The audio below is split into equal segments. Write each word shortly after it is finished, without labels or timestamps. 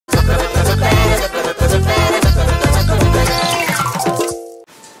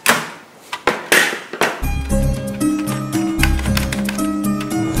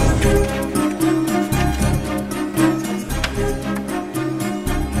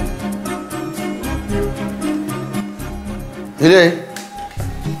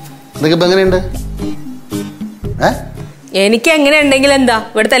നിനക്കിപ്പോ എങ്ങനെയുണ്ട്? എനിക്ക് എങ്ങനെ ഉണ്ടെങ്കിൽ എന്താ,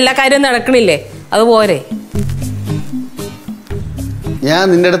 ഇവിടുത്തെ എല്ലാ കാര്യവും നടക്കണില്ലേ, അതുപോലെ. ഞാൻ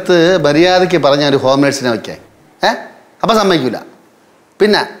നിന്റെ അടുത്ത് മര്യാദയ്ക്ക് പറഞ്ഞ ഒരു ഹോം നേഴ്സിനെ വയ്ക്കാൻ അപ്പം സമ്മതിക്കൂല.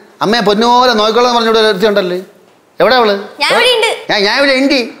 പിന്നെ അമ്മയെ പൊന്നുപോലെ നോക്കിക്കോളാന്ന് പറഞ്ഞിവിടെ ഒരുത്തിയുണ്ടല്ലേ, എവിടെ അവള്? ഞാൻ ഇവിടെ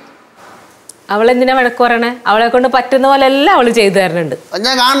ഉണ്ട്. അവളെന്തിനാ വഴക്ക് പറയണേ? അവളെ കൊണ്ട് പറ്റുന്ന പോലെ എല്ലാം അവള് ചെയ്തു തരുന്നുണ്ട്.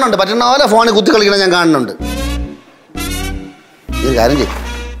 ഞാൻ കാണുന്നുണ്ട്, പറ്റുന്ന പോലെ ഫോണിൽ കുത്തി കളിക്കണ ഞാൻ കാണുന്നുണ്ട്. ഒരു കാര്യം ചെയ്യും,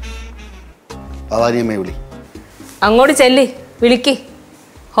 ഭവാനിയമ്മയെ വിളി. അങ്ങോട്ട് ചെല്ലി വിളിക്ക്.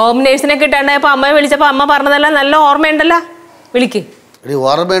 ഹോം നേഴ്സിനെ കിട്ടാണ്ടായപ്പോ അമ്മയെ വിളിച്ചപ്പോ അമ്മ പറഞ്ഞതെല്ലാം നല്ല ഓർമ്മയുണ്ടല്ലോ, വിളിക്ക്.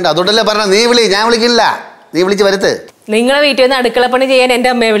 ഓർമ്മയുണ്ട്, അതുകൊണ്ടല്ലേ പറഞ്ഞ നീ വിളി, ഞാൻ വിളിക്കില്ല, നീ വിളിച്ച് വരുത്ത്. നിങ്ങളെ വീട്ടിൽ നിന്ന് അടുക്കളപ്പണി ചെയ്യാൻ എന്റെ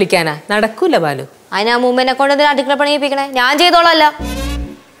അമ്മയെ വിളിക്കാനാ? നടക്കൂല ബാലു. അതിനാ മുമ്പെന്നെ കൊണ്ട് അടുക്കളപ്പണി ചെയ്യിപ്പിക്കണേ, ഞാൻ ചെയ്തോളല്ല.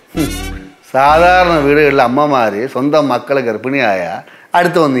 സാധാരണ വീടുകളിലെ അമ്മമാര് സ്വന്തം മക്കളെ ഗർഭിണിയായ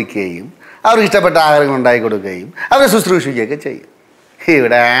അടുത്ത് വന്ന് നിൽക്കുകയും അവർക്ക് ഇഷ്ടപ്പെട്ട ആഹാരങ്ങൾ ഉണ്ടാക്കി കൊടുക്കുകയും അവരെ ശുശ്രൂഷിക്കുകയൊക്കെ ചെയ്യും.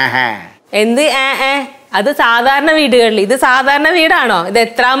 ഇവിടെ എന്ത് അത് സാധാരണ വീടുകളിൽ, ഇത് സാധാരണ വീടാണോ? ഇത്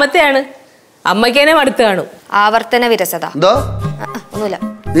എത്രാമത്തെയാണ്? അമ്മയ്ക്ക് തന്നെ മടുത്ത് കാണും. ആവർത്തന വിരസത. എന്തോ ഒന്നുമില്ല.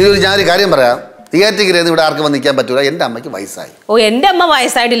 ഞാനൊരു കാര്യം പറയാം, തിയേറ്ററിൽ ഇവിടെ ആർക്കും വന്ന് നിൽക്കാൻ പറ്റൂല. എന്റെ അമ്മയ്ക്ക് വയസ്സായി. ഓ, എന്റെ അമ്മ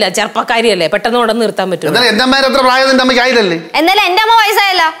വയസ്സായിട്ടില്ല, ചെറുപ്പക്കാരിയല്ലേ, പെട്ടെന്ന് ഉടനെ നിർത്താൻ പറ്റും. എന്റെ അമ്മ എത്ര പ്രായം എന്റെ അമ്മയ്ക്ക് ആയില്ലല്ലേ? എന്നാലും എന്റെ അമ്മ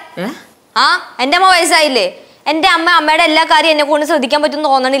വയസ്സായല്ല. എന്റെ അമ്മ വയസ്സായില്ലേ? എന്റെ അമ്മയുടെ എല്ലാ കാര്യം എന്നെ കൊണ്ട് ശ്രദ്ധിക്കാൻ പറ്റും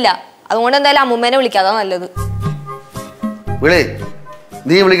തോന്നണില്ല. അതുകൊണ്ട് എന്തായാലും അമ്മൂമ്മേനെ വിളിക്കാതാ നല്ലത്. വിളി,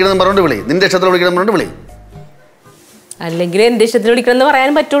 നീ വിളിക്കണമെന്ന് പറഞ്ഞോണ്ട് വിളി, നിന്റെ ഇഷ്ടത്തിൽ വിളിക്കണം പറഞ്ഞോണ്ട് വിളി. അല്ലെങ്കിൽ എന്റെ ഇഷ്ടത്തിൽ വിളിക്കണമെന്ന്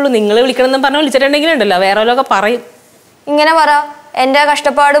പറയാൻ പറ്റുള്ളൂ. നിങ്ങൾ വിളിക്കണമെന്ന് പറഞ്ഞാൽ വിളിച്ചിട്ടുണ്ടെങ്കിലും ഉണ്ടല്ലോ വേറെ പറയും. ഇങ്ങനെ പറ, എന്റെ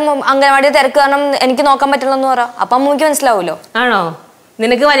കഷ്ടപ്പാടും അംഗനവാടി തിരക്ക് കാരണം എനിക്ക് നോക്കാൻ പറ്റില്ലെന്ന് പറ, അപ്പൊ അമ്മൂക്ക് മനസ്സിലാവൂലോ. ആണോ?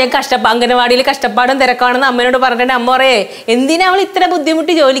 നിനക്ക് വലിയ അംഗനവാടിയിൽ കഷ്ടപ്പാടും തിരക്കാണെന്ന് അമ്മയോട് പറഞ്ഞിട്ട് അമ്മ പറയേ എന്തിനാ അവൾ ഇത്ര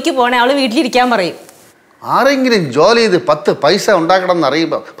ബുദ്ധിമുട്ടി ജോലിക്ക് പോണേ, അവള് വീട്ടിലിരിക്കാൻ പറയും. ആരെങ്കിലും ജോലി ചെയ്ത് 10 പൈസ ഉണ്ടാക്കണം എന്ന്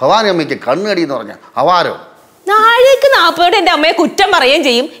അറിയുമ്പോ ഭവാനി അമ്മയ്ക്ക് കണ്ണടി എന്ന് പറഞ്ഞ അവാരോ. നാളേക്ക് 40 എന്റെ അമ്മയെ കുറ്റം പറയുകയും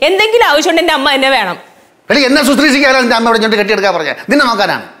ചെയ്യും. എന്തെങ്കിലും ആവശ്യമുണ്ട് എന്റെ അമ്മ എന്നെ വേണം. എന്നെ ശുശ്രൂഷിക്കാനോ എന്റെ അമ്മ ഇവിടെ കെട്ടിയെടുക്കാൻ പറഞ്ഞ നിന്നെ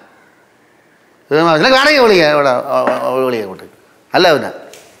നോക്കാനാണ്. വേണമെങ്കിൽ വിളിയെ കൂട്ട്. അല്ല പിന്നെ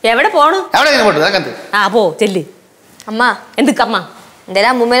എവിടെ പോണു? എവിടെ പോ ചെല്ലി. അമ്മ എന്തൊക്കമ്മ?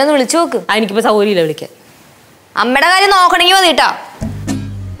 എന്തായാലും അമ്മൂമ്മേനെ ഒന്ന് വിളിച്ചു നോക്ക്. എനിക്കിപ്പോ സൗകര്യമില്ല വിളിക്കാൻ. അമ്മയുടെ കാര്യം നോക്കണമെങ്കിൽ മതിട്ടാ.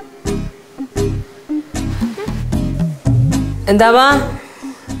 എന്താവാ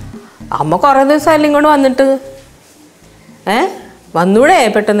അമ്മ കൊറേ ദിവസമല്ല ഇങ്ങോട്ട് വന്നിട്ട്? വന്നൂടെ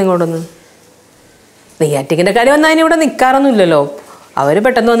പെട്ടെന്ന് ഇങ്ങോട്ടൊന്ന്? നെയ്യാറ്റിക്കിന്റെ കാര്യം വന്നാൽ അതിന് ഇവിടെ നിൽക്കാറൊന്നുമില്ലല്ലോ. അവര്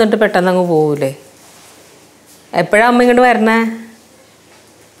പെട്ടെന്ന് വന്നിട്ട് പെട്ടെന്ന് അങ്ങ് പോവൂലേ. എപ്പോഴാ അമ്മ ഇങ്ങോട്ട് വരണേ?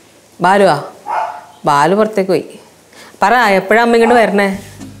 ബാലുവാ? ബാലു പുറത്തേക്ക് പോയി. പറ, എപ്പോഴാ അമ്മ ഇങ്ങോട്ട് വരണേ?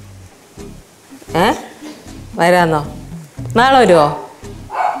 വരാന്നോ? നാളെ വരുമോ?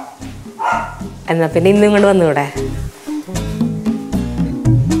 എന്നാ പിന്നെ ഇന്ന് ഇങ്ങോട്ട് വന്നൂടെ?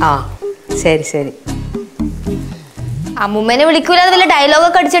 ശരി ശരി. അമ്മൂമ്മേനെ വിളിക്കൂല വല്ല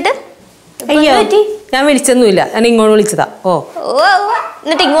ഡയലോഗൊക്കെ അടിച്ചിട്ട്? അയ്യോ, ഞാൻ വിളിച്ചൊന്നുമില്ല, ഞാൻ ഇങ്ങോട്ട് വിളിച്ചതാ.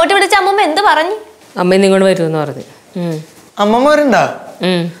 എന്നിട്ട് ഇങ്ങോട്ട് വിളിച്ച അമ്മൂമ്മ എന്ത് പറഞ്ഞു? അമ്മ ഇന്ന് ഇങ്ങോട്ട് വരുമെന്ന് പറഞ്ഞു. അമ്മമ്മ വരണ്ടാ?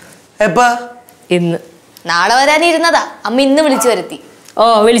 എപ്പാ? ഇന്ന്. നാളെ വരാനിരുന്നതാ, അമ്മ ഇന്ന് വിളിച്ചു വരുത്തി.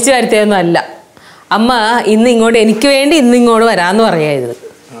 വിളിച്ചു വരുത്തിയൊന്നും അല്ല, അമ്മ ഇന്ന് ഇങ്ങോട്ട് എനിക്ക് വേണ്ടി ഇന്ന് ഇങ്ങോട്ട് വരാന്ന് പറയായത്.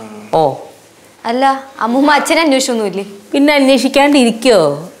 അല്ല, അമ്മൂമ്മ അച്ഛനെ അന്വേഷിച്ചൊന്നുമില്ലേ? പിന്നെ അന്വേഷിക്കാണ്ടിരിക്കോ?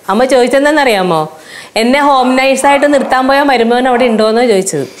 അമ്മ ചോദിച്ചെന്താന്നറിയാമോ? എന്നെ ഹോം നഴ്സായിട്ട് നിർത്താൻ പോയാൽ മരുമോൻ അവിടെ ഉണ്ടോന്നോ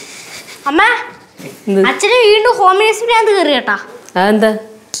ചോദിച്ചത്. അമ്മ, അച്ഛനെ വീണ്ടും ഹോം നഴ്സ് ഭ്രാന്ത് കയറി കേട്ടാ. അതെന്താ?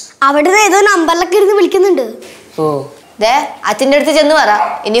 അവിടെ ഏതോ നമ്പറിലൊക്കെ ഇരുന്ന് വിളിക്കുന്നുണ്ട്. അച്ഛൻ്റെ അടുത്ത് ചെന്ന് പറ,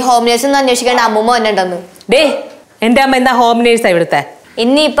 ഇനി ഹോം നേഴ്സ് ഒന്നും അന്വേഷിക്കേണ്ട, അമ്മൂമ്മ തന്നെ ഉണ്ടെന്ന്. എന്റെ അമ്മ എന്താ ഹോം നേഴ്സാ ഇവിടുത്തെ?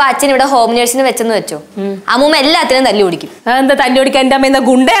 ഇനിയിപ്പൊ അച്ഛൻ ഇവിടെ ഹോം നേഴ്സിന് വെച്ചെന്ന് വെച്ചോ, അമ്മൂമ്മ എല്ലാത്തിനും തല്ലി ഓടിക്കും. എന്താ തല്ലി ഓടിക്കാൻ? എന്റെ അമ്മ എന്താ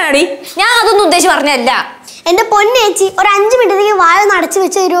ഗുണ്ടയാണി? ഞാൻ അതൊന്നും ഉദ്ദേശിച്ച് പറഞ്ഞല്ല. എന്റെ പൊന്നേച്ചി, ഒരു 5 മിനിറ്റത്തേക്ക് വായ നടച്ചു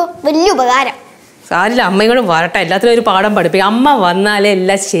വെച്ച ഒരു വലിയ ഉപകാരം. സാരില്ല, അമ്മയോട് വരട്ടെ, എല്ലാത്തിനും ഒരു പാഠം പഠിപ്പിക്കും. അമ്മ വന്നാലേ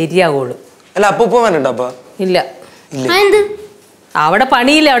എല്ലാം ശരിയാവുള്ളൂ. അല്ല, അപ്പൂപ്പ ഇല്ല. അവിടെ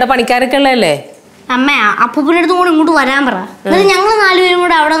പണിയില്ല, അവിടെ പണിക്കാരൊക്കെ ഉള്ളതല്ലേ. അമ്മ, അപ്പൂപ്പൻ്റെ അടുത്തും കൂടെ ഇങ്ങോട്ട് വരാൻ പറ. ഞങ്ങൾ 4 പേരും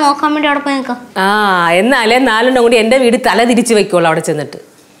കൂടെ അവിടെ നോക്കാൻ വേണ്ടി അവിടെ പോയി നിൽക്കാം. എന്നാലേ 4 എണ്ണം കൂടി എന്റെ വീട് തല തിരിച്ചു വെക്കുള്ളൂ അവിടെ ചെന്നിട്ട്.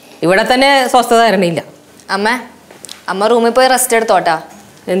 ഇവിടെ തന്നെ സ്വസ്ഥത തരണില്ല. അമ്മ റൂമിൽ പോയി റെസ്റ്റ് എടുത്തോട്ടാ.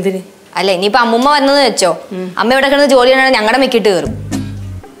 എന്തിന്? അല്ല, ഇനിയിപ്പൊ അമ്മൂമ്മ വന്നെന്ന് വെച്ചോ, അമ്മ ഇവിടെ കിടന്ന് ജോലി ചെയ്യണ ഞങ്ങളുടെ മിക്കിട്ട് കയറും.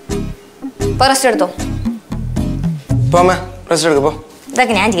 ഇപ്പൊ റെസ്റ്റ് എടുത്തോ.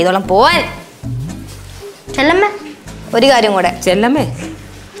 ഇതൊക്കെ ഞാൻ ചെയ്തോളാം, പോവാൻ. ചെല്ലമ്മേ, ഒരു കാര്യം കൂടെ. ചെല്ലമ്മേ,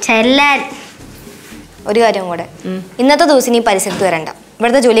 ചെല്ലാൻ ഒരു കാര്യം കൂടെ. ഇന്നത്തെ ദിവസം ഈ പരിസരത്ത് വരണ്ട,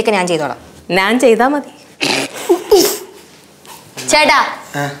 ഇവിടുത്തെ ജോലിയൊക്കെ ഞാൻ ചെയ്തോളാം. ഞാൻ ചെയ്താ മതി. ചേട്ടാ,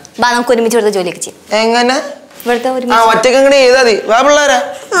 നമുക്ക് ഒരുമിച്ച് ഇവിടുത്തെ ജോലിയൊക്കെ ചെയ്യാം. എങ്ങനെ? ഇവിടുത്തെ ഒറ്റക്കങ്ങനെ ചെയ്താ മതി. വാ പിള്ളേരാ,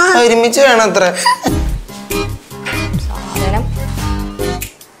 ഒരുമിച്ച് വേണം അത്ര.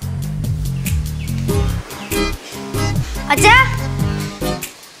 അച്ഛാ,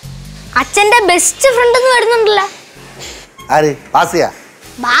 അച്ഛന്റെ ബെസ്റ്റ് ഫ്രണ്ട് എന്ന് വരുന്നുണ്ടല്ലോ. ആര്? ബാസിയാ?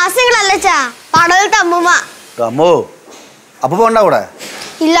 ബാസികളല്ല അച്ഛാ, പടവലത്തെ അമ്മൂമ്മ. അമ്മോ, അപ്പൂപ്പ ഉണ്ടാ കൂടെ?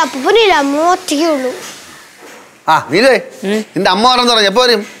 ഇല്ല, അപ്പൂപ്പനില്ല, അമ്മ ഒറ്റയ്ക്കേ ഉള്ളൂ. ആ നീലേ, നിന്റെ അമ്മ പറഞ്ഞെന്ന് പറഞ്ഞു. എപ്പോ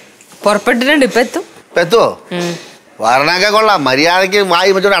വരും? പുറപ്പെട്ടിട്ടുണ്ട്. ഇപ്പൊ എത്തും. എത്തുവോ? വരണൊക്കെ കൊള്ളാം. മര്യാദയ്ക്ക്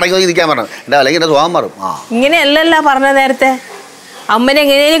വായി വെച്ചോണ്ട് അടങ്ങി നോക്കി ഇരിക്കാൻ പറഞ്ഞു. എൻ്റെ അല്ലെങ്കിൽ എൻ്റെ സ്വഭാവം മാറും. ഇങ്ങനെയല്ലല്ല പറഞ്ഞ നേരത്തെ. അമ്മനെ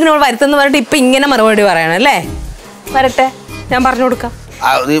എങ്ങനെയെങ്കിലും വരുത്തെന്ന് പറഞ്ഞിട്ട് ഇപ്പൊ ഇങ്ങനെ മറുപടി പറയണം അല്ലേ? വരട്ടെ, ഞാൻ പറഞ്ഞു കൊടുക്കാം.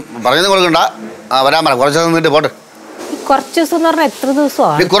 നീ പറഞ്ഞത് കൊടുക്കണ്ട. വരാൻ പറ. കുറച്ച് ദിവസം നിന്നിട്ട് പോട്ടെ. കുറച്ച് ദിവസം എന്ന് പറഞ്ഞാൽ എത്ര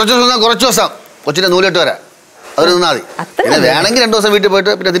ദിവസമാണ്? കുറച്ച് ദിവസം കൊച്ചിന്റെ നൂലിട്ട് വരാം. അവർ നിന്നാൽ മതി. പിന്നെ വേണമെങ്കിൽ 2 ദിവസം വീട്ടിൽ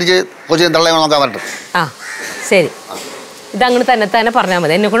പോയിട്ട് പിന്നെ തിരിച്ച് കൊച്ചിനെ തള്ളയെ നോക്കാൻ പറ്റും. ആ ശരി, ഇതങ്ങനെ തന്നെ പറഞ്ഞാൽ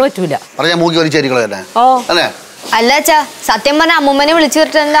മതി. എന്നെ കൊണ്ട് പറ്റൂല. പറഞ്ഞാൽ മൂക്കി വലിച്ചേരിക്കളെ തന്നെ. ഓ അല്ലേ? അല്ല അച്ഛാ, സത്യം പറഞ്ഞ അമ്മൂമ്മനെ വിളിച്ചു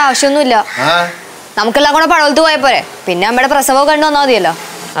വരുത്തേണ്ട ആവശ്യമൊന്നുമില്ല. നമുക്കെല്ലാം കൂടെ പടവലത്ത് പോയ പോരെ. പിന്നെ അമ്മയുടെ പ്രസവം കണ്ടു വന്നാൽ മതിയല്ലോ.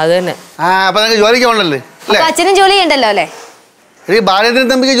 അത് തന്നെ. അപ്പൊ നിങ്ങൾക്ക് ജോലിക്ക് പോകണല്ലേ? അച്ഛനും ജോലി ചെയ്യണ്ടല്ലോ അല്ലേ? ബാല്യത്തിന്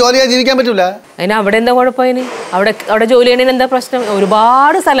തമ്പിക്ക് ജോലിയാ ജീവിക്കാൻ പറ്റൂല. അതിന് അവിടെ എന്താ കുഴപ്പമിന്? അവിടെ ജോലി ചെയ്യണേന് എന്താ പ്രശ്നം?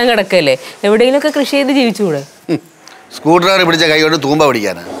 ഒരുപാട് സ്ഥലം കിടക്കല്ലേ, എവിടെയെങ്കിലുമൊക്കെ കൃഷി ചെയ്ത് ജീവിച്ചുകൂടെ? സ്കൂട്ടർ പിടിച്ച കൈ കൊണ്ട് തൂമ്പ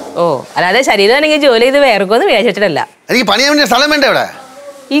പിടിക്കാനാ. ഓ, അല്ലാതെ ശരീരമാണെങ്കിൽ ജോലി ചെയ്ത് വേർക്കൊന്നും വിചാരിച്ചിട്ടല്ല. എനിക്ക് പണിയാൻ വേണ്ടി സ്ഥലം വേണ്ടേ ഇവിടെ?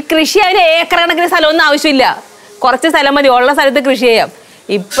 ഈ കൃഷി അതിന് ഏക്കർ കണക്കിന് സ്ഥലമൊന്നും ആവശ്യമില്ല. കുറച്ച് സ്ഥലം മതി, ഉള്ള സ്ഥലത്ത് കൃഷി ചെയ്യാം.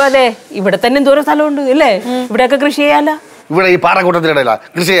 ഇപ്പൊ അതെ, ഇവിടെ തന്നെ എന്തോരം സ്ഥലമുണ്ട് അല്ലേ? ഇവിടെയൊക്കെ കൃഷി ചെയ്യാലോ. ഇവിടെ ഈ പാറക്കൂട്ടത്തിനിടയില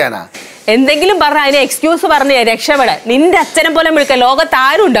കൃഷി ചെയ്യാനാ? എന്തെങ്കിലും പറഞ്ഞ അതിന് എക്സ്ക്യൂസ് പറഞ്ഞ രക്ഷപ്പെടാൻ. നിന്റെ അച്ഛനെ പോലെ വിളിക്കാൻ ലോകത്ത്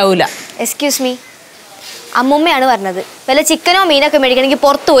ആരും ഉണ്ടാവൂല. എക്സ്ക്യൂസ് മീ, അമ്മൂമ്മയാണ് പറഞ്ഞത്. വല്ല ചിക്കനോ മീനൊക്കെ മേടിക്കണമെങ്കിൽ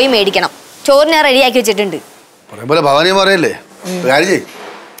പുറത്ത് പോയി മേടിക്കണം. ചോറ് ഞാൻ റെഡിയാക്കി വെച്ചിട്ടുണ്ട്. പോലെ ഭവാനി പറയല്ലേ, കാര്യം ചെയ്യ്.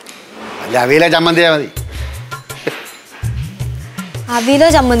 അല്ല അവിയല ചമ്മന്തിയാ മതി. അവിയലോ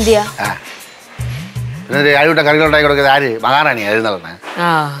ചമ്മന്തിയാ? പിന്നെ ആരുടെ കറികളുണ്ടാക്കി കൊടുക്കുന്നത് ആര്? മഹാറാണി എഴുന്നള്ളണേ. ആ,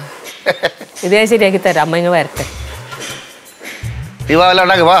 ഇത് ഞാൻ ശരിയാക്കി തരാം. അമ്മ ഇങ്ങ് വരട്ടെ. നീ വല്ല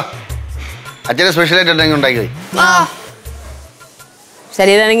ഉണ്ടാക്കി വാ. അച്ഛന് സ്പെഷ്യലായിട്ട് ഉണ്ടെങ്കിൽ ഉണ്ടാക്കി.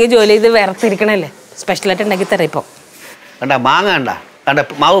 ശരീരമാണെങ്കിൽ ജോലി ചെയ്ത് വിറത്തിരിക്കണല്ലേ, സ്പെഷ്യലായിട്ട് ഉണ്ടാക്കി തരാം. ഇപ്പൊ കണ്ട മാങ്ങ കണ്ട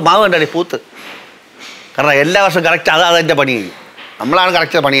മാവ് കണ്ടേ പൂത്ത്. കാരണം എല്ലാ വർഷവും കറക്റ്റ് അതെന്റെ പണി ചെയ്യും. നമ്മളാണ്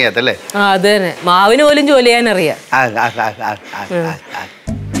കറക്റ്റ് പണി ചെയ്യാത്തല്ലേ? ആ അത് തന്നെ. മാവിന് പോലും ജോലി ചെയ്യാൻ അറിയാം.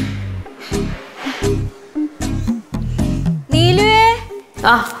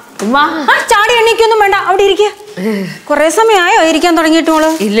 ചാടി എണ്ണിക്കൊന്നും വേണ്ട, അവിടെ ഇരിക്കുക. കൊറേ സമയമായോ ഇരിക്കാൻ തുടങ്ങിയിട്ട് മോള്?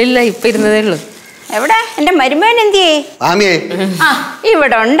 ഇല്ല, ഇപ്പൊ ഇരുന്നതേ ഉള്ളൂ. എവിടെ എന്റെ മരുമകൻ എന്തിയേ? ആ,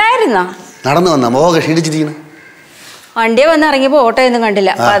 ഇവിടെ ഉണ്ടായിരുന്നോ? നടന്നു വന്ന മോഹ ക്ഷീണിച്ചിരിക്കുന്നു. വണ്ടിയെ വന്ന് ഇറങ്ങിയപ്പോ ഓട്ടോയൊന്നും കണ്ടില്ല,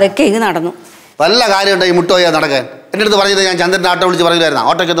 അപ്പൊ അതൊക്കെ ഇങ്ങ് നടന്നു. വല്ല കാര്യമുണ്ടോ ഈ മുട്ടോയാ നടക്കാൻ? എന്റെ അടുത്ത് പറഞ്ഞത് ഞാൻ ചന്ദ്രന്റെ ആട്ടോ വിളിച്ച് പറയുമായിരുന്നു.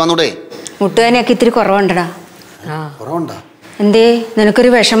 ഓട്ടോയ്ക്ക് വന്നൂടെ? മുട്ടുവേനൊക്കെ ഇത്തിരി കുറവുണ്ടടാ. കുറവുണ്ടോ? എന്തേ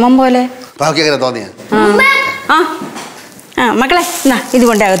നിനക്കൊരു വിഷമം പോലെ? തോന്നിയ ആ ആ മക്കളെ, എന്നാ ഇത്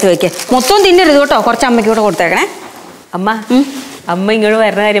കൊണ്ട് അകത്ത് വെക്കേ. മൊത്തം തിന്നരുത് കേട്ടോ, കുറച്ച് അമ്മയ്ക്ക് കൂടെ കൊടുത്തേക്കണേ. അമ്മ ഇങ്ങോട്ട്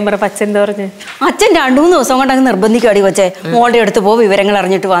വരുന്ന കാര്യം പറഞ്ഞ അച്ഛൻ എന്താ പറഞ്ഞു? അച്ഛൻ 2-3 ദിവസം കൊണ്ട് അങ്ങ് നിർബന്ധിക്കാടി കൊച്ചേ, മോളുടെ അടുത്ത് പോ, വിവരങ്ങൾ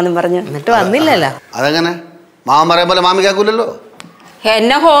അറിഞ്ഞിട്ട് വാന്നും പറഞ്ഞു. എന്നിട്ട് വന്നില്ലല്ലോ. അതെങ്ങനെ? മാമൻ പറയാൻ പോലെ മാമി കേൾക്കൂലല്ലോ.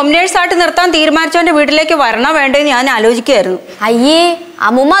 എന്നെ ഹോം നേഴ്സായിട്ട് നിർത്താൻ തീരുമാനിച്ചവന്റെ വീട്ടിലേക്ക് വരണോ വേണ്ടേന്ന് ഞാൻ ആലോചിക്കുകയായിരുന്നു. അയ്യേ,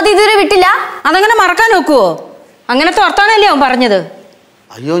 അമ്മൂമ്മ അത് ഇതുവരെ വിട്ടില്ല. അതങ്ങനെ മറക്കാൻ നോക്കുവോ? അങ്ങനത്തെ വർത്താനല്ലേ അവൻ പറഞ്ഞത്?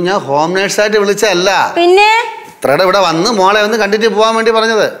 അയ്യോ, ഞാൻ ഹോം നേഴ്സായിട്ട് വിളിച്ചല്ല. പിന്നെ ഇത്രയുടെ ഇവിടെ വന്ന് മോളെ ഒന്ന് കണ്ടിട്ട് പോവാൻ വേണ്ടി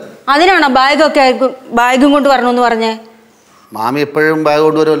പറഞ്ഞത്. അതിനാണോ ബാഗും കൊണ്ട് വരണമെന്ന് പറഞ്ഞേ? മാമി എപ്പോഴും ബാഗ്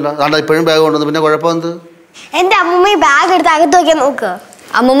കൊണ്ടുവരുമല്ലോ. അതാണ്ട് ഇപ്പോഴും ബാഗ് കൊണ്ടുവന്നു. പിന്നെ കുഴപ്പം എന്ത്? എന്റെ അമ്മൂമ്മ ഈ ബാഗ് എടുത്ത് അകത്ത് വെക്കാൻ നോക്കുക.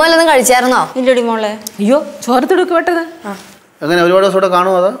 അമ്മൂമ്മ വല്ലതും കഴിച്ചായിരുന്നോ? ഇല്ലടി മോളെ. അയ്യോ, ചോരത്തെടുക്ക് പെട്ടത്. അങ്ങനെ ഒരുപാട് ദിവസം ഇവിടെ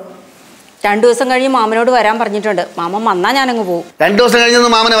കാണുമോ? അതോ 2 ദിവസം കഴിഞ്ഞ് മാമനോട് വരാൻ പറഞ്ഞിട്ടുണ്ട്. മാമൻ വന്നാ ഞാനങ്ങ് പോകും. 2 ദിവസം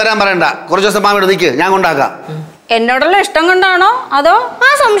കഴിഞ്ഞൊന്നും മാമനെ വരാൻ പറയണ്ട. കുറച്ച് ദിവസം മാമയുടെ നിൽക്ക്, ഞാൻ കൊണ്ടാക്കാം. എന്നോടുള്ള ഇഷ്ടം കൊണ്ടാണോ അതോ? ആ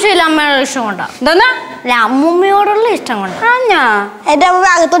സംശയമില്ല, അമ്മയോടുള്ള ഇഷ്ടം കൊണ്ടാ. എന്താ? അമ്മൂമ്മയോടുള്ള ഇഷ്ടം കൊണ്ടാ. എന്റെ അമ്മ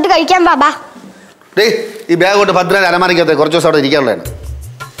അകത്തോട്ട് കഴിക്കാൻ ബാബാ. ഈ ബാഗ് കൊണ്ട് ഭദ്രൻ അരമാരിക്കത്തെ കുറച്ച് ദിവസം അവിടെ ഇരിക്കാനുള്ളതാണ്.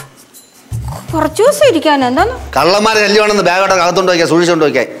 കുറച്ചു ദിവസം ഇരിക്കാൻ എന്താന്ന്? കള്ളന്മാരെ ശല്യമാണെന്ന് ബാഗോടെ അകത്തോണ്ട് വയ്ക്കാൻ, സൂക്ഷിച്ചോണ്ട്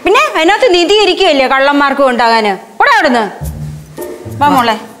വയ്ക്കാൻ. പിന്നെ അതിനകത്ത് നിധി ഇരിക്കുകയല്ലേ കള്ളന്മാർക്ക് ഉണ്ടാകാന്. ഇവിടെ അവിടുന്ന് വാ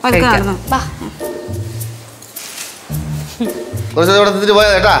മോളെ, കുറച്ച് ഇവിടെ തിരിച്ച് പോയാ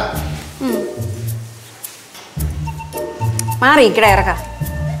കേട്ടാ. മാറി ഇക്കടെ ഇറക്കാം.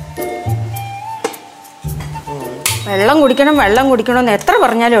 വെള്ളം കുടിക്കണമെന്ന് എത്ര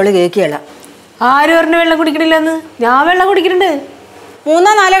പറഞ്ഞാലും അവള് കേൾക്കുകയല്ല. ആര് പറഞ്ഞു വെള്ളം കുടിക്കണില്ലെന്ന്? ഞാൻ വെള്ളം കുടിക്കുന്നുണ്ട്.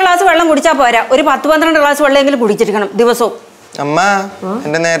 3-4 ഗ്ലാസ് വെള്ളം കുടിച്ചാൽ പോരാ, ഒരു 10-12 ഗ്ലാസ് വെള്ളമെങ്കിലും കുടിച്ചിരിക്കണം ദിവസവും. അമ്മ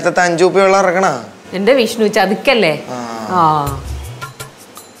എന്റെ നേരത്തെ 5 കുപ്പി വെള്ളം ഇറക്കണ. എന്റെ വിഷ്ണു ചതുക്കല്ലേ.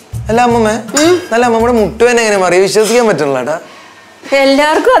 അല്ല അമ്മമ്മേ, അല്ല അമ്മമ്മയുടെ മുട്ടുവേന എങ്ങനെ മാറി? വിശ്വസിക്കാൻ പറ്റുള്ളടാ.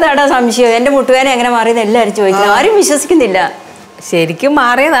 എല്ലാവർക്കും അതാടാ സംശയം. എന്റെ മുട്ടുവേന എങ്ങനെ മാറിയെന്ന് എല്ലാവരും ചോദിക്കുന്നു. ആരും വിശ്വസിക്കുന്നില്ല. ശരിക്കും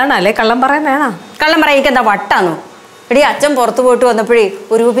മാറിയതാണ് അല്ലെ കള്ളം പറയാനാണോ? കള്ളം പറയാൻ എനിക്ക് എന്താ വട്ടാന്നോ? എടി അച്ഛൻ പുറത്തു പോയിട്ട് വന്നപ്പോഴേ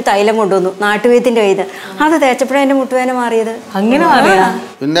ഒരു കുപ്പി തൈലം കൊണ്ടുവന്നു, നാട്ടുവൈദ്യന്റെ കയ്യിൽ. അത് തേച്ചപ്പോഴേ എന്റെ മുട്ടുവേന മാറിയത്. അങ്ങനെ മാറിയാ?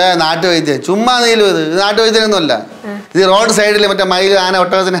 പിന്നെ നാട്ടുവൈദ്യം ചുമ്മാ നീലും. ഇത് നാട്ടുവൈദ്യമൊന്നുമല്ല. ഇത് റോഡ് സൈഡിൽ മറ്റേ മയിൽ ആന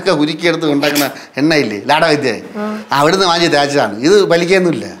ഒട്ടകത്തിനൊക്കെ ഉരുക്കിയെടുത്ത് ഉണ്ടാക്കുന്ന എണ്ണയില്ലേ ലാടവൈദ്യ അവിടുന്ന് വാങ്ങി തേച്ചതാണ്. ഇത്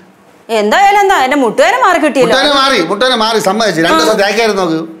വലിക്കൊന്നുമില്ല. എന്തായാലും എന്താ എന്റെ മുട്ടുവേന മാറി കിട്ടിയില്ല. മുട്ടുവേന മാറി സമ്മതിച്ചു. 2 ദിവസം തേക്കായിരുന്നു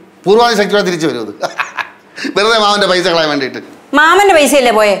നോക്ക്. പൂർവാധി ശക്തിയോടെ തിരിച്ചു വരും അത്. വെറുതെ മാമന്റെ പൈസ കളയാൻ വേണ്ടിയിട്ട്. മാമന്റെ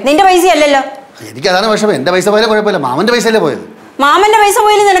പൈസയല്ലേ പോയെ, നിന്റെ പൈസ അല്ലല്ലോ. എനിക്കതാണ് വിഷമം. എന്റെ പൈസ പോയാലും കുഴപ്പമില്ല, മാമന്റെ പൈസ അല്ലേ പോയത്. മാമന്റെ പൈസ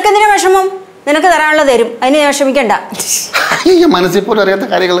പോയാലും നിനക്ക് എന്തിനാ വിഷമം? നിനക്ക് തരാനുള്ള തരും, അതിന് വിഷമിക്കണ്ട. മനസ്സിൽ പോലും അറിയാത്ത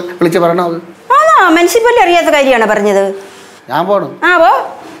കാര്യങ്ങൾ വിളിച്ച് പറയണോ? മനസ്സിൽ പോലും അറിയാത്ത കാര്യമാണ് പറഞ്ഞത്. ഞാൻ പോണു. ആ പോ.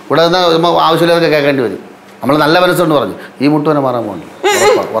 ഇവിടെ ആവശ്യമില്ലാതൊക്കെ കേൾക്കേണ്ടി വരും. നമ്മൾ നല്ല മനസ്സുകൊണ്ട് പറഞ്ഞു ഈ മുട്ടുവനെ മാറാൻ പോകണം.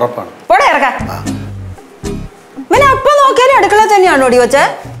 ഉറപ്പാണ്. പോടെ ഇറക്കാം. പിന്നെ അപ്പം നോക്കിയാലും അടുക്കള തന്നെയാണോ ഓടി വെച്ചേ?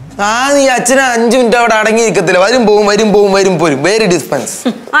 നീ അച്ഛന് 5 മിനിറ്റ് അവിടെ അടങ്ങിയിരിക്കത്തില്ല. വരും പോവും. Very dispense.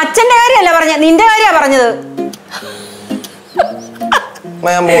 അച്ഛന്റെ കാര്യമല്ല പറഞ്ഞത്, നിന്റെ കാര്യാ പറഞ്ഞത്.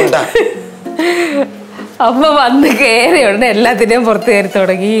 ഞാൻ പോകട്ടാ. അമ്മ വന്ന് കയറി ഉടനെ എല്ലാത്തിനെയും പുറത്ത് കയറി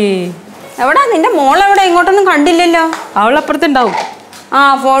തുടങ്ങി. എവിടാ നിന്റെ മോളെവിടെ? ഇങ്ങോട്ടൊന്നും കണ്ടില്ലല്ലോ. അവളപ്പുറത്തുണ്ടാവും.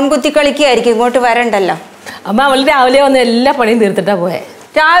 ഫോൺ കുത്തി കളിക്കുകയായിരിക്കും, ഇങ്ങോട്ട് വരണ്ടല്ലോ. അമ്മ അവള് രാവിലെ വന്ന് എല്ലാ പണിയും തീർത്തിട്ടാ പോയെ.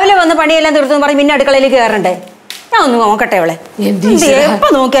 രാവിലെ വന്ന് പണിയെല്ലാം തീർത്തു പറയും പിന്നെ അടുക്കളയിലേക്ക് കയറണ്ടേ? ഞാൻ ഒന്ന് നോക്കട്ടെ അവളെ. എപ്പോ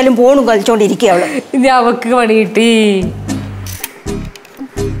നോക്കിയാലും ഫോണും കളിച്ചോണ്ടിരിക്കുക അവള്. ഇനി അവക്ക് പണി കിട്ടി.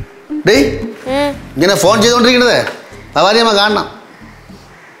 ഇങ്ങനെ ഫോൺ ചെയ്തോണ്ടിരിക്കണതേ ഭവാനിയമ്മ കാണണം.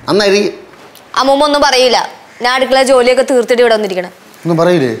 നന്നായിരിക്കും. അമ്മൂമ്മ ഒന്നും പറയില്ല. ഞാൻ അടുക്കള ജോലിയൊക്കെ തീർത്തിട്ട് ഇവിടെ വന്നിരിക്കണേ. ഒന്നും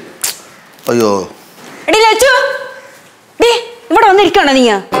പറയില്ലേ? അയ്യോ എടി ലച്ചു, ഇവിടെ വന്നിരിക്കണോ നീ?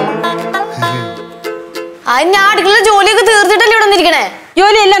 ഞാൻ അടുക്കള ജോലിയൊക്കെ തീർത്തിട്ടല്ലേ ഇവിടെ വന്നിരിക്കണേ.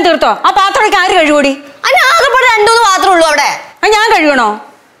 ജോലി എല്ലാം തീർത്തോ? ആ പാത്രമൊക്കെ ആര് കഴുകൂടി? ആകെപ്പാടെ 2-3 പാത്രമേ ഉള്ളൂ അവിടെ. ഞാൻ കഴുകണോ?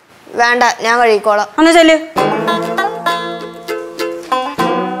 വേണ്ട, ഞാൻ കഴുകിക്കോളാം. എന്നാ ചെല്ല്.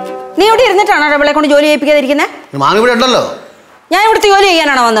 നീ ഇവിടെ ഇരുന്നിട്ടാണോ അവളെ കൊണ്ട് ജോലി ചെയ്യിപ്പിക്കാതിരിക്കുന്നേ? മാമി ഇവിടെ ഉണ്ടല്ലോ. ഞാൻ ഇവിടുത്തെ ജോലി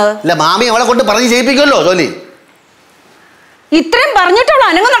ചെയ്യാനാണോ വന്നത്? ഇല്ല, മാമി അവളെ കൊണ്ട് പറഞ്ഞ് ചെയ്യിപ്പിക്കുമല്ലോ ജോലി. ഇത്രയും പറഞ്ഞിട്ടുള്ളൂ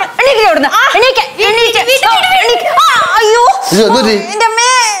അനങ്ങുന്ന. അയ്യോ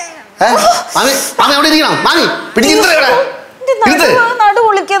നടു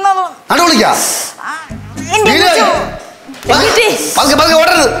വിളിക്കുന്നത്.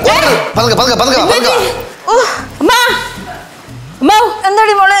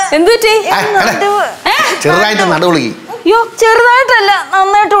 എന്താടി മോളെ? ചെറുതായിട്ട് നടു വിളിക്കും. അയ്യോ ചെറുതായിട്ടല്ല,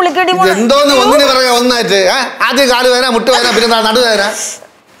 നന്നായിട്ട് വിളിക്കടി. എന്തോന്ന് ഒന്നിന് പറയാ ഒന്നായിട്ട്. ആദ്യം കാല് വേന, മുട്ട് വേന, പിന്നെ നടുവേന.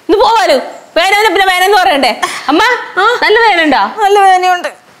 ഇന്ന് പോവാലോ. വേന പിന്നെ വേനെന്ന് പറയണ്ടേ? അമ്മ നല്ല വേനുണ്ടോ? നല്ല വേനയുണ്ട്.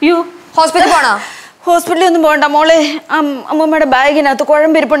 അയ്യോ ഹോസ്പിറ്റലിൽ പോണോ? ഹോസ്പിറ്റലിൽ ഒന്നും പോകണ്ട മോളെ. അമ്മമ്മയുടെ ബാഗിനകത്ത്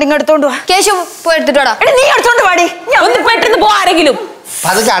കുഴമ്പിരിപ്പുണ്ട്, ഇങ്ങ് എടുത്തോണ്ട് വാ. കേശു പോയി എടുത്തിട്ടോടാ. നീ എടുത്തോണ്ട് പാടി. ഒന്ന് പെട്ടെന്ന് പോ ആരെങ്കിലും.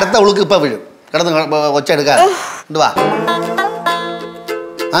 അതൊക്കെ അടുത്ത ഉളുക്ക് ഇപ്പൊ വീഴും. കിടന്ന് ഒച്ചെടുക്കാൻ വാ.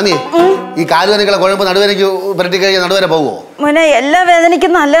 മാമി ഈ കാലുവേനകളെ കുഴപ്പം നടുവേനയ്ക്ക് പുരട്ടി കഴിഞ്ഞാൽ നടുവേന പോവോ? മോനെ എല്ലാ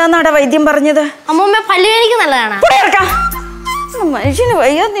വേദനയ്ക്കും നല്ലതാന്നാടാ വൈദ്യം പറഞ്ഞത്. അമ്മൂമ്മ പല്ലുവേദനയ്ക്ക് നല്ലതാണ്. മനുഷ്യന്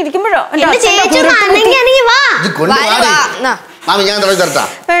വയ്യാന്നിരിക്കുമ്പോഴോ മാമി ഞാൻ തുടങ്ങി തരട്ടാ.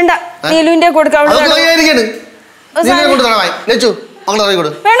 വേണ്ട, നീലുവിന്റെ കൊടുക്കാം.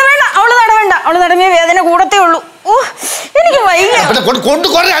 വേണ്ട വേണ്ട, അവള് നടവേണ്ട. അവള് നടങ്ങിയ വേദന കൂടത്തേ ഉള്ളൂ. എനിക്ക് വയ്യ.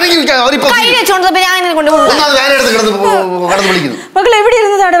 മക്കൾ എവിടെ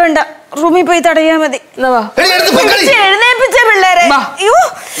ഇരുന്ന് തടവേണ്ട, റൂമിൽ പോയി തടയാ മതി. എഴുന്നേപ്പിച്ച പിള്ളേരെ.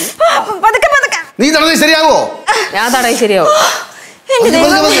 പതുക്കെ പതുക്കെ. നീ തടവി ശരിയാവോ? ഞാൻ തടവി ശരിയാവോ?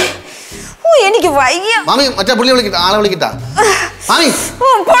 എനിക്ക് വയ്യ. മാമി മറ്റേ പുള്ളി വിളിക്കട്ടാ, ആളെ വിളിക്കട്ടാ. മാമി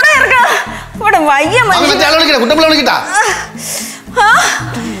ഇവിടെ വയ്യ. മറ്റേ ആളെ വിളിക്കട്ടാ, കുട്ടപ്പിള്ളി വിളിക്കട്ടാ.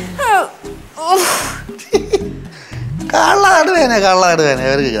 കള്ളാടുവേന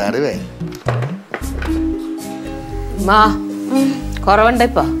അവർക്ക് നടുവേ. കുറവുണ്ട്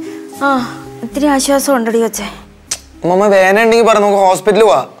ഇപ്പൊ. ഇത്തിരി ആശ്വാസം ഉണ്ടടി വെച്ചേ. അമ്മ വേന ഉണ്ടെങ്കിൽ പറഞ്ഞു നമുക്ക് ഹോസ്പിറ്റലിൽ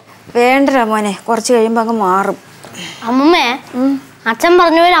പോവാ. വേണ്ടടാ മോനെ, കുറച്ച് കഴിയുമ്പോ അങ്ങ് മാറും. അമ്മൂമ്മേ, അച്ഛൻ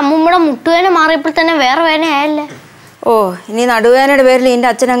പറഞ്ഞ പോലെ അമ്മൂമ്മയുടെ മുട്ടുവേന മാറിയപ്പോൾ തന്നെ വേറെ വേനയായല്ലേ? ഇനി നടുവേനയുടെ പേരിൽ എന്റെ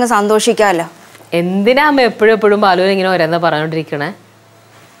അച്ഛനങ്ങ് സന്തോഷിക്കാമല്ലോ. എന്തിനാ അമ്മ എപ്പോഴും ബാലുവിനെ ഇങ്ങനെ ഓരോന്ന് പറഞ്ഞോണ്ടിരിക്കണേ?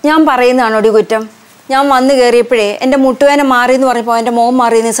 ഞാൻ പറയുന്നതാണോടി കുറ്റം? ഞാൻ വന്ന് കയറിയപ്പോഴേ എന്റെ മുട്ടുവേന മാറിയെന്ന് പറഞ്ഞപ്പോ എന്റെ മോൻ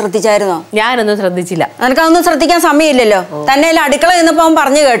മാറിയെന്ന് ശ്രദ്ധിച്ചായിരുന്നോ? ഞാനൊന്നും ശ്രദ്ധിച്ചില്ല. നിനക്കതൊന്നും ശ്രദ്ധിക്കാൻ സമയമില്ലല്ലോ. തന്നെ അടുക്കള നിന്നപ്പോ അവൻ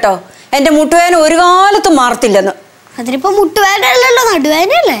പറഞ്ഞു കേട്ടോ, എന്റെ മുട്ടുവേന ഒരു കാലത്തും മാറത്തില്ലെന്ന്. അതിനിപ്പോ മുട്ടുവേന അല്ലല്ലോ,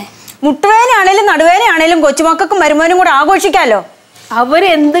 നടുവേനയല്ലേ? മുട്ടുവേനയാണേലും നടുവേനയാണേലും കൊച്ചുമക്കൾക്കും മരുമോനും കൂടെ ആഘോഷിക്കാലോ.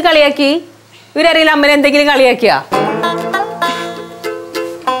 അവരെന്ത് കളിയാക്കി? ഇവരറിയില്ല അമ്മനെ എന്തെങ്കിലും കളിയാക്കിയാ?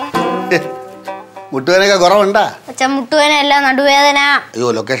 മുട്ടുവേനൊക്കെ കുറവുണ്ടാ? അച്ഛൻ മുട്ടുവേന അല്ല നടുവേദന. അയ്യോ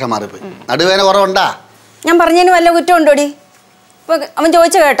ലൊക്കേഷൻ മാറിപ്പോയി. നടുവേന കുറവുണ്ടാ? ഞാൻ പറഞ്ഞതിന് വല്ല കുറ്റം ഉണ്ടോടി? അവൻ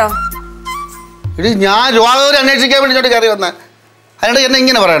ചോദിച്ചു കേട്ടോ. ഇടി ഞാൻ രോഗം അന്വേഷിക്കാൻ വേണ്ടി കയറി വന്ന അതിനോട് എന്നെ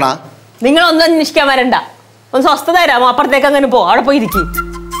ഇങ്ങനെ പറയണ? നിങ്ങളൊന്നും അന്വേഷിക്കാൻ വരണ്ട. ഒന്ന് സ്വസ്ഥത തരാമോ? അപ്പുറത്തേക്ക് അങ്ങനെ പോ, അവിടെ പോയി ഇരിക്കും.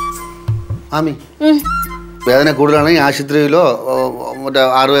 മാമി വേദന കൂടുതലാണെങ്കിൽ ആശുപത്രിയിലോ മറ്റേ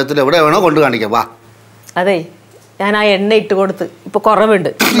ആയുർവേദത്തിലോ എവിടെ വേണോ കൊണ്ട് കാണിക്കാം. വാ. അതെ, ഞാൻ ആ എണ്ണ ഇട്ട് കൊടുത്ത് ഇപ്പൊ കുറവുണ്ട്.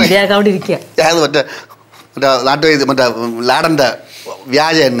 മര്യാദ അവിടെ ഇരിക്കുക. മറ്റേ നാട്ടുവൈദ്യ മറ്റേ ലാടന്റെ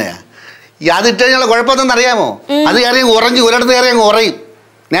വ്യാജ എണ്ണയാ. അത് ഇട്ട് കഴിഞ്ഞാൽ കുഴപ്പമെന്ന് അറിയാമോ? അത് കയറി ഉറഞ്ഞ് ഒരിടത്ത് കയറി അങ്ങ് ഉറയും.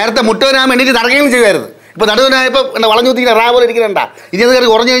 നേരത്തെ മുട്ടവനാകുമ്പോൾ എണ്ണീറ്റ് നടക്കുകയും ചെയ്യുമായിരുന്നു. ഇപ്പൊ നടുവനായപ്പോ വളഞ്ഞു കുത്തിക്കുന്ന റാ പോലെ ഇരിക്കണ്ട. ഇനി അത് കയറി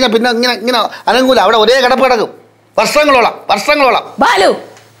ഉറഞ്ഞു കഴിഞ്ഞാൽ പിന്നെ ഇങ്ങനെ അനങ്ങൂല. അവിടെ ഒരേ കിടപ്പ് കിടക്കും വർഷങ്ങളോളം. ബാലു,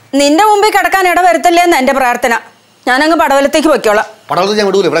 നിന്റെ മുമ്പിൽ കിടക്കാൻ ഇടവരുത്തല്ലേ എന്ന് എന്റെ പ്രാർത്ഥന. ഞാനങ്ങ് പടവലത്തേക്ക് പൊയ്ക്കോളാം. പടവലത്ത് ഞാൻ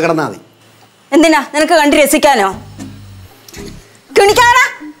വിടൂല, ഇവിടെ കിടന്നാൽ മതി. എന്തിനാ നിനക്ക് കണ്ട് രസിക്കാനോ? കിണിക്കാനാ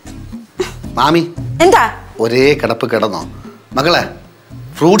മാമി എന്താ ഒരേ കിടപ്പ് കിടന്നോ? മകളെ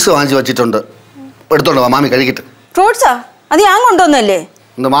ഫ്രൂട്ട്സ് വാങ്ങിച്ചു വെച്ചിട്ടുണ്ട്, എടുത്തോണ്ടോ മാമി കഴിക്കിട്ട്. ഫ്രൂട്ട്സാ? അത് ഞാൻ കൊണ്ടുവന്നല്ലേ?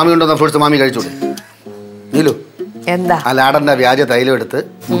 എന്താ മാമി കൊണ്ടുവന്ന ഫ്രൂട്ട്സ് മാമി കഴിച്ചോളൂ. നീലു എന്താ ആ ലാടന്റെ വ്യാജ തൈലം എടുത്ത്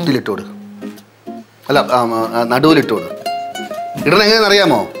മുട്ടിലിട്ടോട്, അല്ല നടുവിലിട്ടോട്. ഇടണ എങ്ങനെയെന്ന്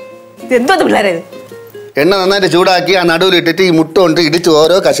അറിയാമോ? എന്തോ പിള്ളേരെ എണ്ണ നന്നായിട്ട് ചൂടാക്കി ആ നടുവിലിട്ടിട്ട് ഈ മുട്ട കൊണ്ട് ഇടിച്ച്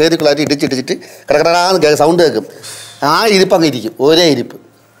ഓരോ കശേരിക്കുള്ളായിട്ട് ഇടിച്ചിട്ട് കടകടാന്ന് സൗണ്ട് കേൾക്കും. ആ ഇരിപ്പങ്ങ് ഇരിക്കും, ഒരേ ഇരിപ്പ്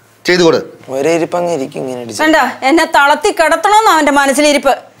ചെയ്തു കൊടു. ഒരേ ഇരിപ്പങ്ങ് ഇരിക്കും. വേണ്ട, എന്നെ തളർത്തി കിടത്തണമെന്നാ അവന്റെ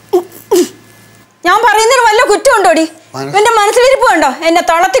മനസ്സിലിരിപ്പ്. ഞാൻ പറയുന്നതിന് വല്ല കുറ്റം ഉണ്ടോടി? എന്റെ മനസ്സിലിരിപ്പ് കണ്ടോ? എന്നെ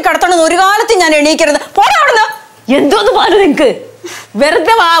തളർത്തി കിടത്തണമെന്ന് ഒരു കാലത്ത് ഞാൻ എണീക്കരുത്. പോടാ അവിടുന്ന്. എന്തോന്ന് പാലു നിങ്ങക്ക്?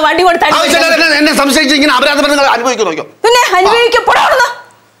 വെറുതെ വണ്ടി കൊടുത്താൽ എന്നെ സംശയിച്ച് ഇങ്ങനെ അപരാധം അനുഭവിക്കുന്നു. പിന്നെ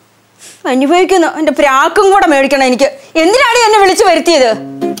അനുഭവിക്കുന്നു. എന്റെ പ്രാക്കും കൂടെ മേടിക്കണം എനിക്ക്. എന്തിനാണ് എന്നെ വിളിച്ചു വരുത്തിയത്?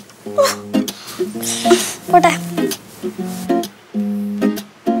 പോട്ടെ.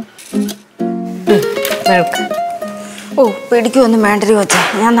 ഓ, പേടിക്കൊന്നും വേണ്ടരി കൊച്ച,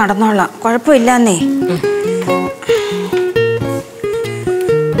 ഞാൻ നടന്നോളാം, കുഴപ്പമില്ലെന്നേ.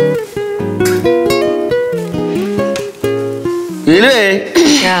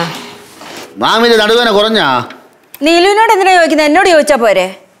 മാമിന്റെ നടുവേന കുറഞ്ഞാ? നീലുവിനോട് എന്തിനാ ചോദിക്കുന്നത്? എന്നോട് ചോദിച്ചാ പോരെ?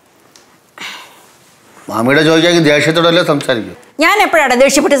 മാമിയുടെ ചോദിക്കാമെങ്കിൽ ദേഷ്യത്തോടല്ലേ സംസാരിക്കും. ഞാൻ എപ്പോഴാണ്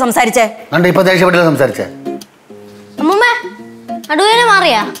ദേഷ്യപ്പെട്ട് സംസാരിച്ചേ? കണ്ട ഇപ്പൊ ദേഷ്യപ്പെട്ടല്ലേ സംസാരിച്ചേ? നടുവേന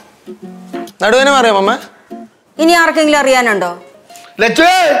മാറിയാ? നടുവേന മാറിയോ അമ്മ? ഇനി ആർക്കെങ്കിലും അറിയാനുണ്ടോ?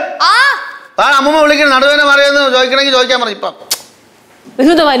 അമ്മൂമ്മ വിളിക്കണം, നടുവേന മാറിയെന്ന് ചോദിക്കണമെങ്കിൽ ചോദിക്കാൻ പറഞ്ഞു. ഇപ്പം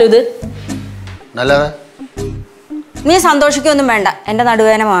ഇത് നല്ലതാ. നീ സന്തോഷിക്കൊന്നും വേണ്ട, എന്റെ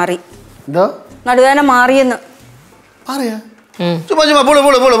നടുവേന മാറി. എന്തോ നടുവേന മാറിയെന്ന്?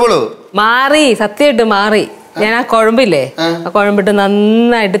 മാറി, സത്യമായിട്ട് മാറി. ഞാൻ ആ കുഴമ്പില്ലേ, ആ കുഴമ്പിട്ട്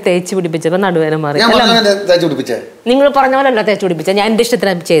നന്നായിട്ട് തേച്ച് പിടിപ്പിച്ചപ്പോ നടുവേന മാറി. നിങ്ങൾ പറഞ്ഞ പോലെ അല്ല തേച്ച് പിടിപ്പിച്ച, ഞാൻ എന്റെ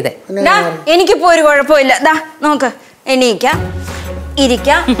ഇഷ്ടത്തിന് ചെയ്തേ. എനിക്കിപ്പോ ഒരു കുഴപ്പമില്ല. ദാ നോക്ക്, എണീക്കാം,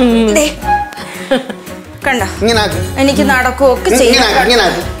 ഇരിക്കാം, കണ്ടോ? എനിക്ക് നടക്കുകയൊക്കെ ചെയ്യാം.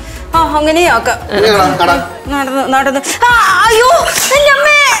 ആ, അങ്ങനെയാക്കാം. നടന്ന് അയ്യോ എന്റെ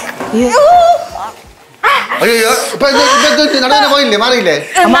അമ്മേ,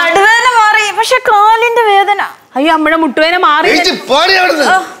 നടുവേന മാറി, പക്ഷെ കാലിന്റെ വേദന. അയ്യോ അമ്മയുടെ മുട്ടുവേന മാറി.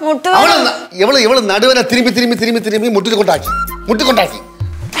 ഇവള് നടുവേന തിരുമ്പി മുട്ടിൽ കൊണ്ടാക്കി.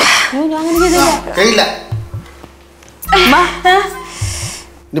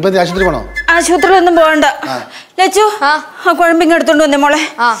 ആശുപത്രി പോണോ? ആശുപത്രിയിലൊന്നും പോകണ്ട. ലച്ചു, ആ കുഴമ്പിങ് എടുത്തോണ്ട് വന്നേ മോളെ.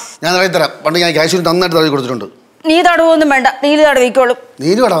 ഞാൻ തടവി തരാം. പണ്ട് ഞാൻ കാശുവിന് നന്നായിട്ട് തടവി കൊടുത്തിട്ടുണ്ട്. നീ തടവൊന്നും വേണ്ട, നീല് തടവിക്കോളും.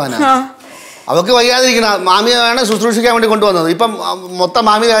 നീല് തടവാനാ? അവക്ക് വയ്യാതിരിക്കണ മാമിയെ വേണം ശുശ്രൂഷിക്കാൻ വേണ്ടി കൊണ്ടുവന്നത്. ഇപ്പം മൊത്തം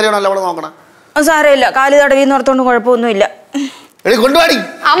മാമിയുടെ കാര്യമാണല്ലോ അവിടെ നോക്കണം. സാരമില്ല, കാല് തടവിന്ന് ഓർത്തോണ്ട് കുഴപ്പമൊന്നുമില്ല. കൊണ്ടുപാടി.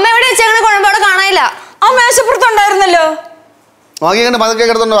 അമ്മ എവിടെ വെച്ചേക്കണ കുഴമ്പവിടെ കാണാനില്ല. ആ മേശപ്പുറത്തുണ്ടായിരുന്നല്ലോ. നോക്കി കണ്ട് പതുക്കെ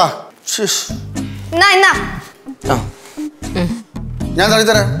കിടത്തോണ്ട് വാ. ഞാൻ തടവി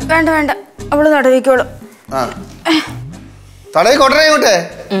തരാം. വേണ്ട, അവള് തടവിക്കോളും. തടവി കൊട്ടേ ഇങ്ങോട്ടെ.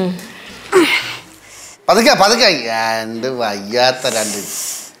 പതുക്കെ രണ്ട് വയ്യാത്ത രണ്ട്.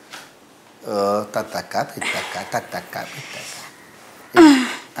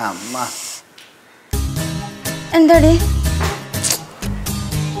 അമ്മ എന്താടി,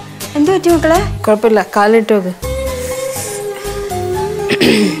 എന്ത് പറ്റി മക്കളെ? കുഴപ്പമില്ല, കാലിട്ട് നോക്ക്.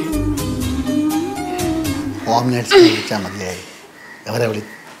 ഹോം നേഴ്സിനെ വിളിച്ചാൽ മതിയായി. എവരെ വിളി?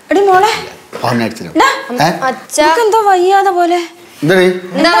 എടി മോളെ, ഹോം നേഴ്സിനോ? എന്തോ വയ്യാതെ പോലെ.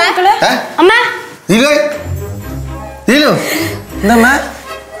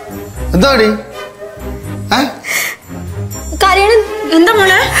 എന്താടി എന്താ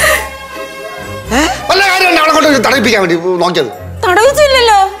മോളെ? വല്ല കാര്യം അവളെ കൊണ്ട് തടയിപ്പിക്കാൻ വേണ്ടി നോക്കിയത്.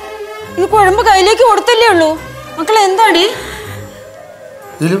 തടവിച്ചില്ലല്ലോ, ഇത് കുഴമ്പ് കയ്യിലേക്ക് കൊടുത്തല്ലേ ഉള്ളൂ. മക്കളെ എന്താടി?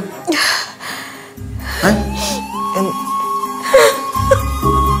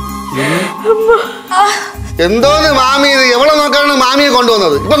 എന്തോന്ന് മാമി, എവളെ നോക്കാണ് മാമിയെ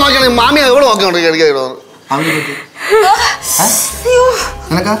കൊണ്ടുവന്നത്. ഇപ്പൊ നോക്കിയാണ് മാമിയെ എവള് നോക്കിക്കൊണ്ട്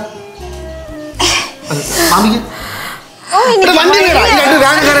വണ്ടി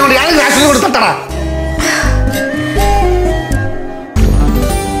തട്ടടാ.